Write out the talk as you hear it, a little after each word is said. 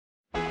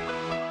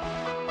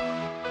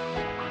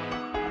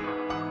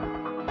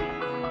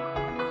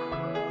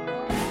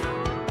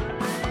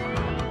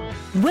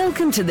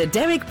Welcome to the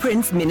Derek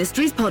Prince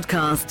Ministries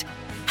podcast,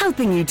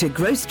 helping you to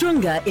grow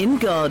stronger in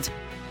God.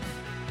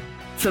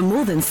 For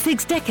more than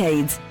 6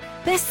 decades,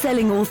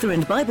 best-selling author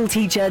and Bible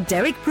teacher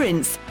Derek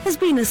Prince has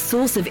been a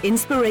source of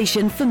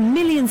inspiration for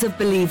millions of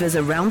believers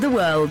around the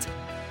world.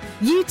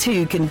 You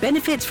too can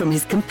benefit from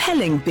his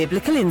compelling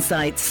biblical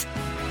insights.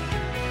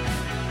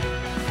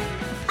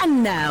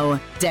 And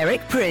now,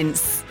 Derek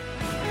Prince.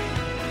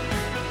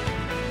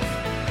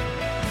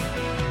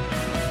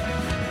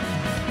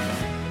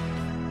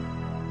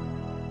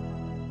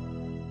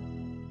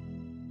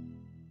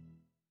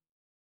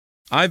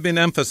 I've been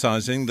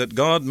emphasizing that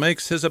God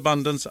makes His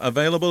abundance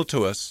available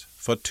to us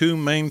for 2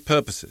 main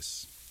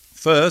purposes.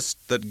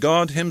 First, that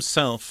God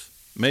Himself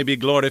may be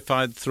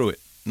glorified through it,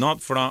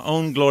 not for our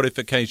own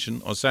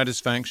glorification or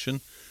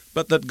satisfaction,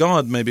 but that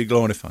God may be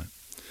glorified.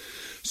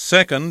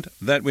 Second,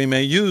 that we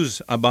may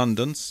use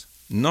abundance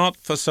not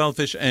for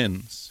selfish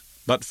ends,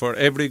 but for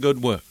every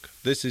good work.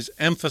 This is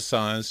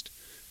emphasized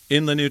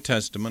in the New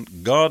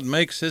Testament. God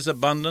makes His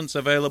abundance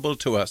available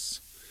to us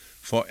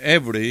for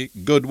every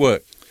good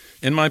work.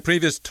 In my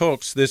previous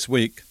talks this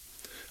week,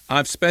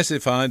 I've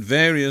specified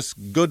various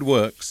good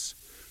works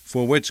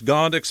for which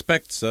God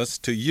expects us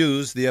to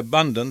use the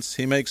abundance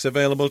He makes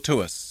available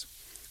to us.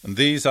 And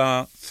these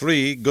are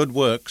 3 good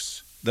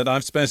works that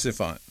I've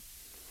specified.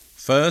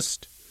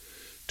 First,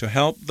 to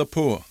help the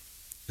poor,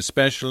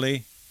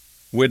 especially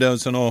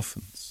widows and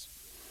orphans.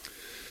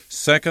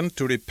 Second,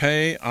 to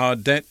repay our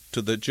debt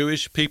to the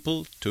Jewish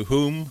people to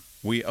whom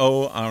we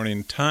owe our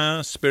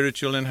entire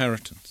spiritual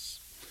inheritance.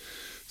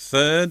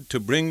 Third, to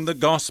bring the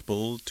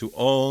gospel to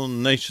all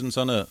nations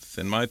on earth.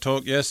 In my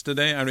talk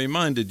yesterday, I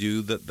reminded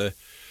you that the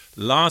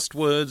last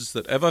words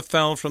that ever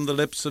fell from the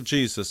lips of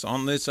Jesus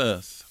on this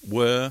earth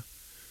were,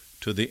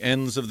 to the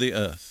ends of the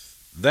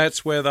earth.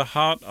 That's where the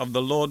heart of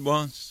the Lord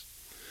was.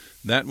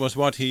 That was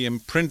what He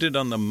imprinted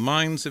on the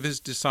minds of His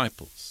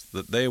disciples,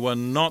 that they were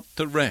not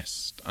to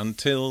rest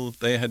until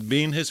they had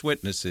been His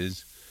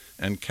witnesses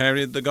and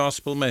carried the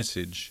gospel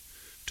message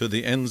to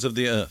the ends of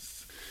the earth.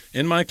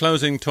 In my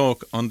closing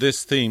talk on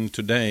this theme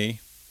today,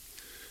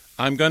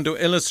 I'm going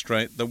to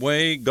illustrate the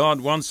way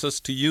God wants us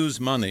to use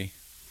money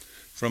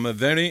from a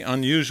very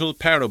unusual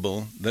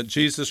parable that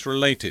Jesus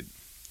related,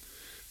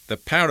 the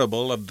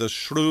parable of the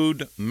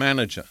shrewd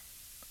manager,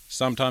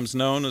 sometimes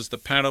known as the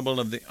parable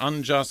of the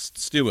unjust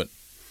steward.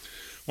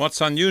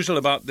 What's unusual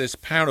about this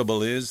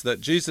parable is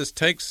that Jesus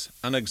takes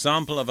an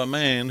example of a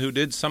man who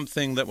did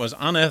something that was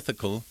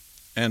unethical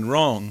and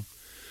wrong,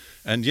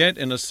 and yet,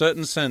 in a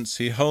certain sense,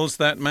 He holds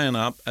that man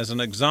up as an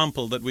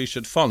example that we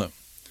should follow.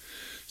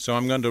 So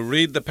I'm going to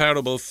read the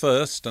parable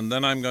first, and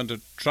then I'm going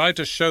to try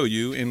to show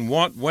you in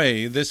what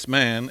way this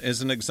man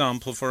is an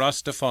example for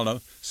us to follow,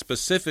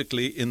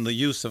 specifically in the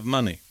use of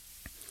money.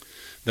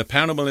 The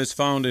parable is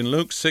found in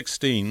Luke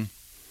 16,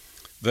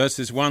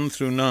 verses 1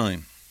 through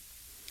 9.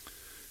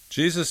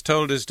 Jesus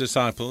told His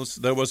disciples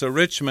there was a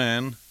rich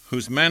man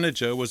whose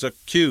manager was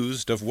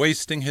accused of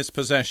wasting his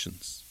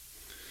possessions.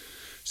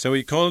 So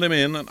He called him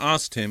in and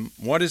asked him,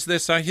 "What is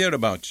this I hear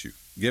about you?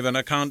 Give an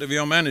account of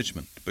your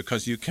management,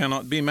 because you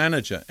cannot be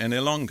manager any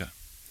longer."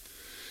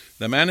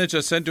 The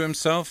manager said to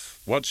himself,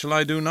 "What shall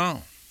I do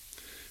now?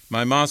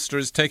 My master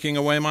is taking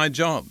away my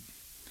job.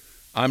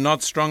 I'm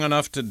not strong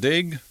enough to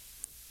dig,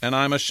 and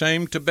I'm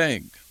ashamed to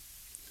beg.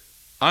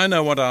 I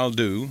know what I'll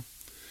do,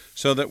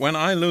 so that when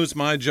I lose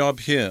my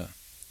job here,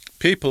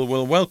 people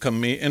will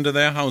welcome me into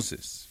their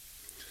houses."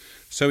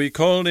 So he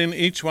called in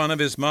each one of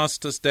his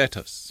master's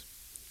debtors.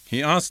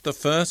 He asked the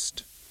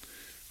first,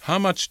 "How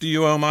much do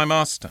you owe my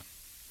master?"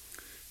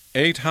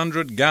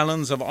 800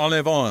 gallons of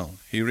olive oil,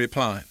 he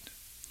replied.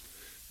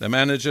 The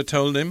manager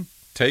told him,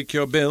 "Take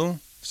your bill,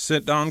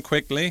 sit down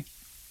quickly,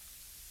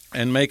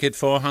 and make it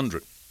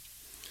 400.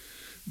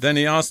 Then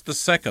he asked the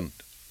second,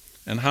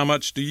 "And how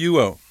much do you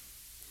owe?"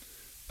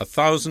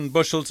 1,000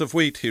 bushels of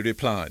wheat, he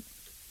replied.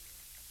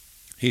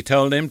 He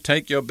told him,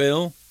 "Take your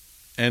bill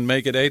and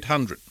make it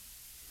 800.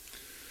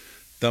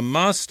 The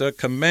master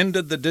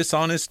commended the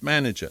dishonest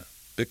manager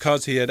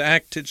because he had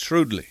acted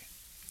shrewdly.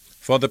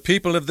 For the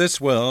people of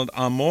this world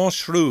are more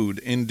shrewd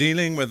in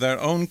dealing with their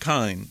own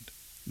kind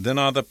than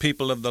are the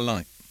people of the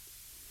light.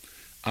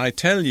 I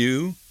tell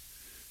you,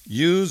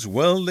 use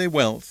worldly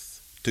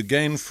wealth to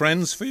gain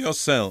friends for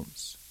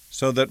yourselves,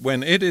 so that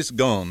when it is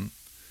gone,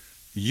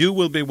 you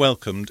will be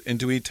welcomed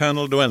into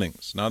eternal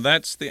dwellings." Now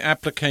that's the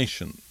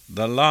application,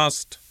 the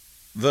last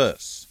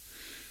verse.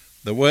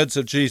 The words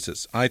of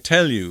Jesus, I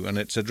tell you, and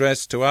it's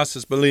addressed to us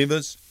as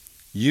believers,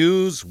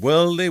 use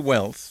worldly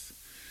wealth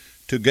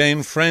to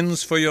gain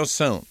friends for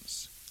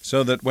yourselves,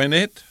 so that when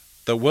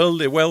the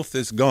worldly wealth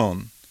is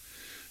gone,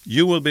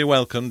 you will be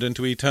welcomed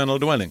into eternal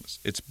dwellings.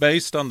 It's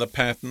based on the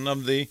pattern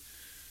of the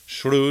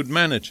shrewd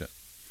manager.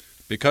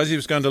 Because he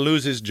was going to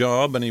lose his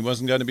job and he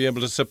wasn't going to be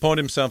able to support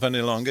himself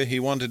any longer, he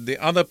wanted the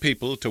other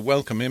people to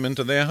welcome him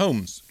into their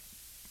homes.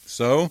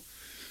 So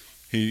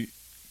he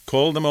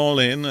called them all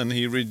in and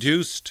he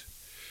reduced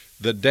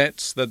the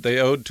debts that they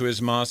owed to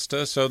his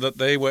master so that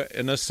they were,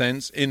 in a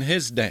sense, in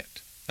his debt,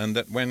 and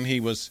that when he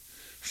was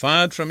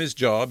Fired from his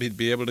job, he'd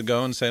be able to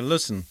go and say,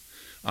 listen,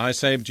 I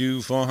saved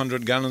you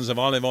 400 gallons of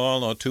olive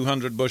oil or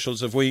 200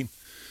 bushels of wheat,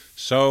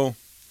 so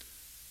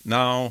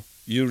now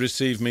you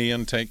receive me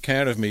and take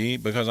care of me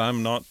because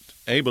I'm not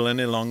able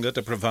any longer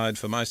to provide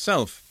for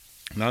myself.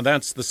 Now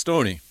that's the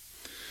story.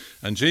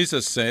 And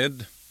Jesus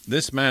said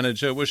this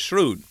manager was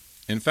shrewd.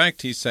 In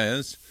fact, he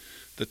says,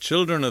 the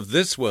children of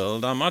this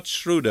world are much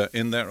shrewder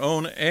in their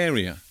own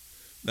area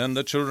than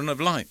the children of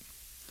light.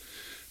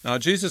 Now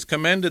Jesus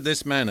commended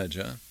this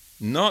manager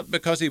not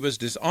because he was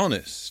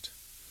dishonest,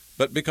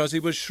 but because he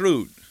was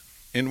shrewd.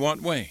 In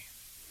what way?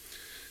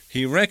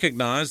 He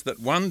recognized that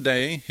one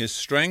day his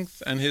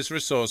strength and his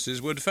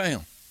resources would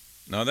fail.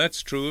 Now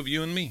that's true of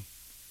you and me.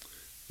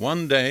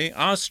 One day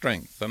our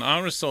strength and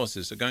our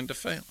resources are going to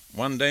fail.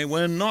 One day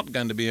we're not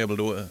going to be able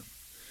to earn.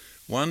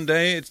 One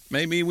day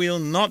maybe we'll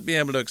not be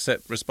able to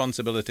accept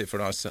responsibility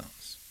for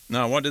ourselves.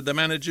 Now what did the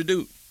manager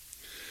do?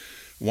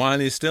 While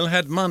he still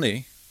had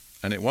money,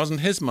 and it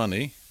wasn't his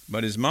money,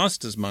 but his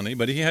master's money,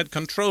 but he had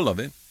control of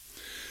it,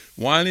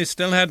 while he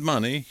still had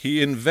money,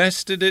 he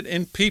invested it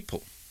in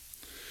people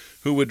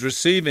who would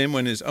receive him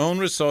when his own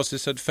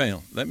resources had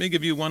failed. Let me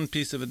give you one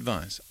piece of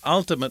advice.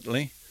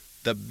 Ultimately,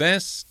 the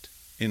best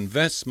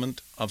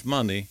investment of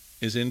money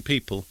is in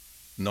people,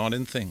 not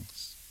in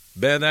things.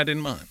 Bear that in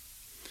mind.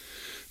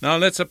 Now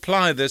let's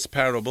apply this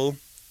parable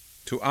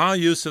to our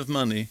use of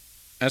money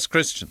as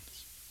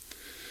Christians.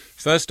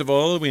 First of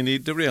all, we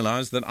need to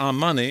realize that our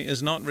money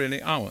is not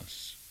really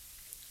ours.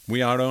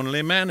 We are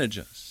only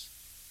managers.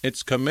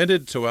 It's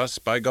committed to us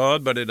by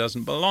God, but it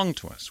doesn't belong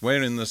to us.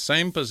 We're in the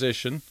same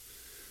position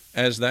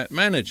as that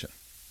manager.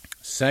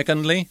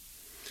 Secondly,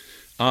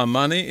 our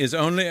money is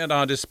only at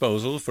our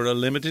disposal for a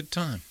limited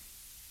time.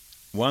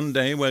 One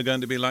day we're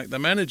going to be like the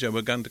manager.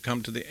 We're going to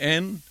come to the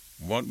end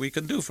of what we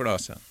can do for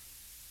ourselves.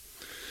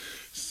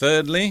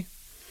 Thirdly,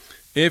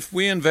 if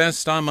we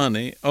invest our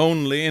money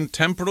only in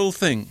temporal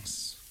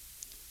things,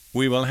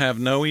 we will have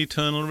no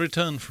eternal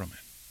return from it.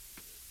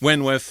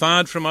 When we're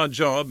fired from our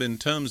job, in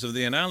terms of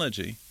the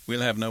analogy,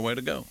 we'll have nowhere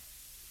to go.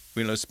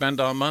 We'll have spent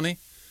our money,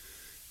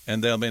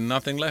 and there'll be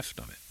nothing left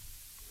of it.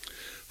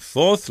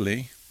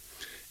 Fourthly,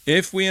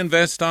 if we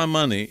invest our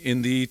money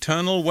in the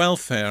eternal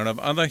welfare of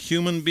other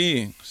human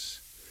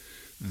beings,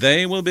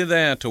 they will be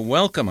there to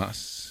welcome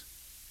us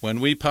when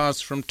we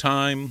pass from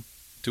time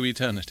to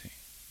eternity.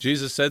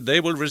 Jesus said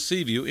they will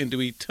receive you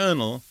into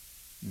eternal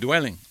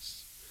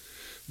dwellings.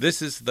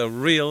 This is the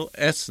real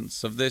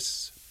essence of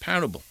this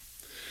parable,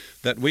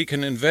 that we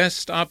can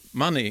invest our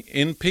money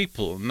in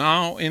people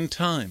now in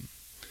time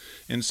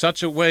in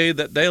such a way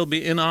that they'll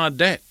be in our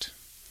debt.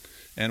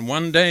 And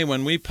one day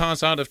when we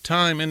pass out of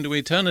time into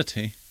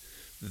eternity,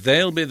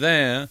 they'll be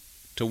there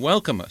to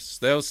welcome us.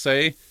 They'll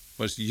say, it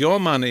was your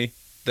money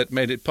that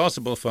made it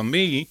possible for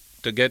me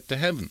to get to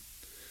heaven.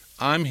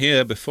 I'm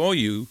here before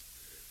you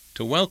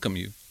to welcome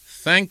you.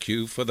 Thank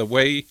you for the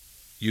way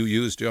you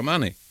used your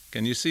money.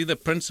 Can you see the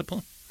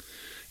principle?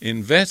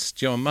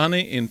 Invest your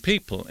money in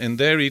people, in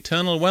their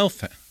eternal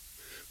welfare.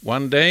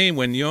 One day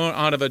when you're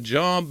out of a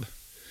job,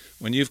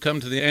 when you've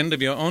come to the end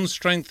of your own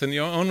strength and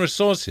your own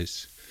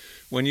resources,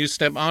 when you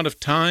step out of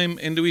time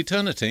into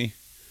eternity,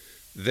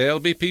 there'll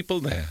be people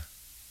there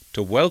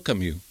to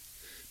welcome you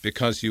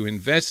because you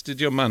invested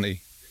your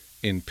money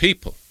in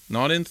people,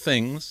 not in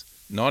things,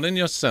 not in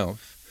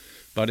yourself,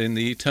 but in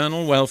the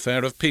eternal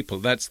welfare of people.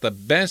 That's the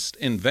best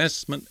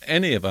investment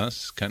any of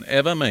us can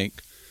ever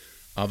make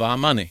of our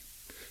money.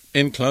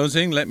 In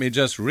closing, let me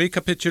just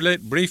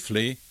recapitulate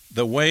briefly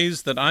the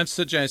ways that I've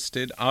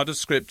suggested out of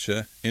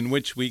Scripture in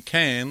which we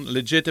can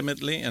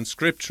legitimately and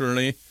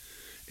scripturally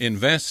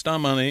invest our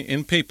money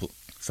in people.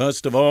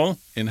 First of all,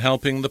 in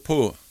helping the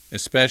poor,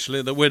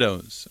 especially the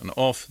widows and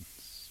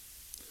orphans.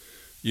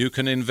 You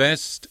can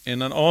invest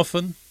in an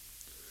orphan.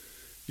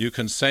 You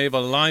can save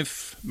a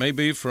life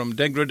maybe from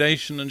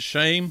degradation and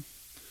shame.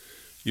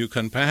 You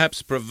can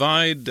perhaps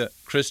provide a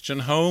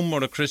Christian home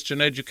or a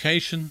Christian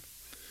education.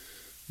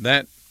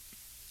 That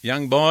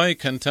young boy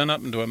can turn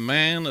up into a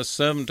man, a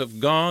servant of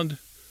God,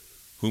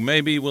 who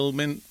maybe will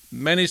win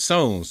many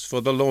souls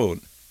for the Lord.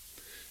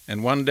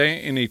 And one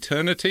day in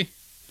eternity,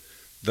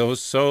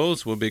 those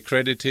souls will be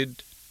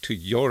credited to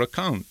your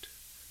account.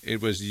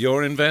 It was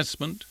your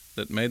investment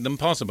that made them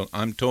possible.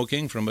 I'm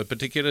talking from a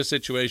particular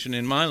situation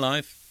in my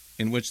life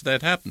in which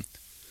that happened.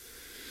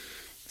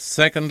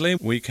 Secondly,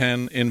 we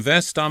can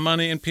invest our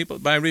money in people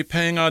by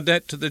repaying our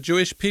debt to the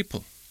Jewish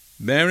people.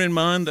 Bear in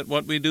mind that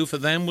what we do for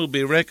them will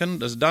be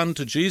reckoned as done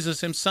to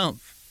Jesus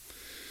himself.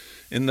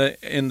 In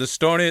the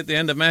story at the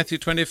end of Matthew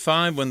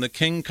 25, when the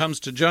king comes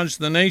to judge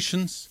the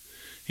nations,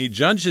 he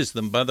judges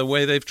them by the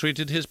way they've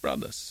treated his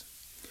brothers.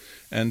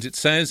 And it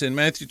says in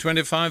Matthew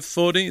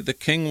 25:40, the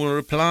king will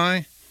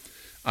reply,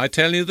 I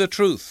tell you the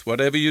truth,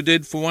 whatever you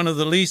did for one of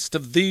the least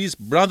of these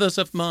brothers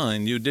of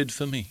mine, you did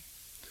for me.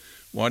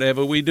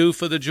 Whatever we do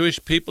for the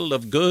Jewish people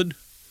of good,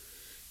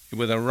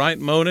 with a right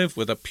motive,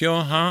 with a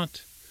pure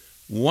heart,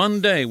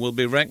 one day will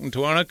be reckoned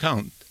to our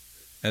account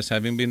as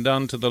having been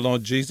done to the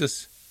Lord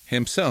Jesus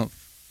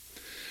himself.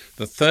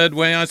 The third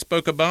way I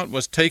spoke about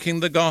was taking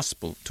the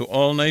gospel to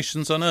all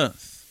nations on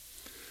earth.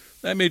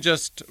 Let me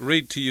just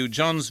read to you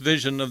John's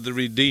vision of the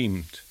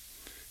redeemed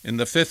in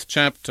the 5th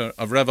chapter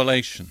of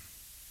Revelation.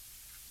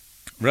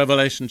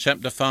 Revelation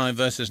chapter 5,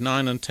 verses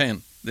 9 and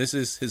 10. This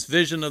is his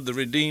vision of the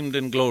redeemed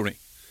in glory.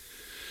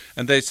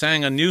 And they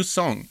sang a new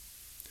song.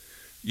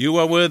 You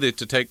are worthy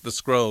to take the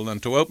scroll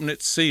and to open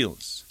its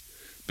seals,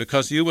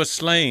 because you were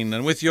slain,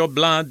 and with your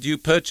blood you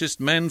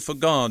purchased men for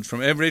God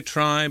from every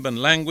tribe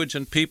and language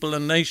and people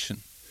and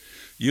nation.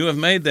 You have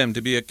made them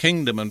to be a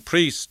kingdom and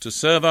priests to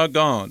serve our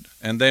God,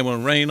 and they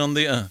will reign on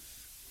the earth.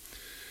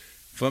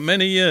 For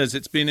many years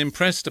it's been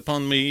impressed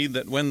upon me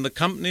that when the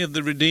company of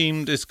the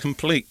redeemed is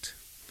complete,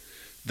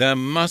 there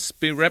must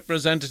be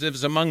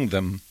representatives among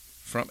them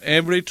from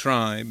every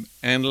tribe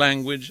and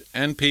language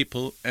and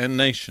people and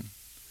nation.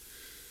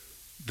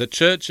 The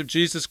Church of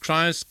Jesus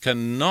Christ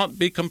cannot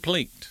be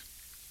complete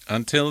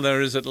until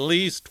there is at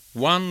least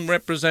one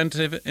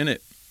representative in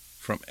it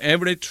from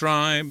every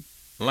tribe,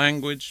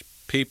 language,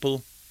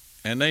 people,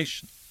 and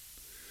nation.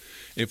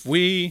 If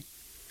we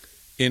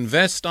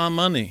invest our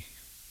money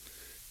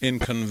in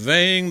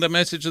conveying the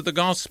message of the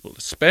gospel,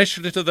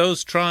 especially to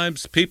those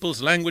tribes,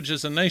 peoples,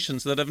 languages, and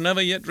nations that have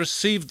never yet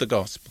received the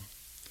gospel,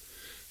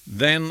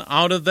 then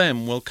out of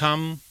them will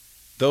come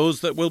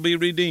those that will be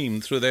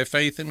redeemed through their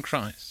faith in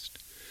Christ.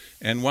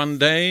 And one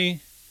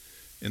day,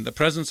 in the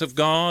presence of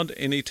God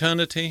in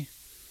eternity,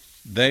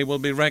 they will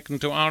be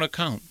reckoned to our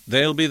account.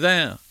 They'll be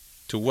there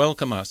to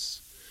welcome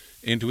us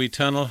into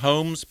eternal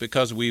homes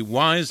because we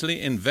wisely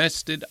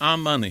invested our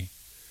money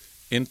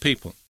in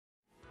people.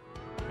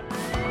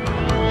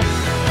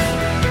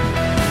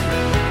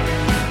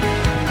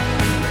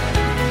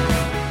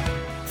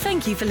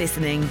 Thank you for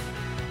listening.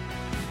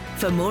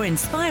 For more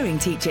inspiring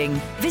teaching,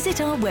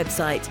 visit our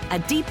website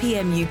at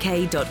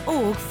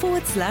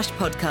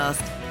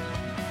dpmuk.org/podcast.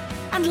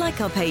 And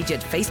like our page at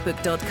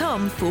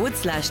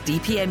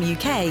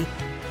facebook.com/dpmuk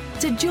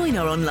to join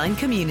our online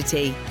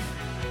community.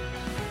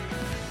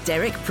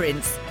 Derek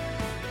Prince,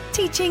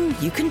 teaching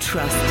you can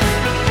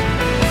trust.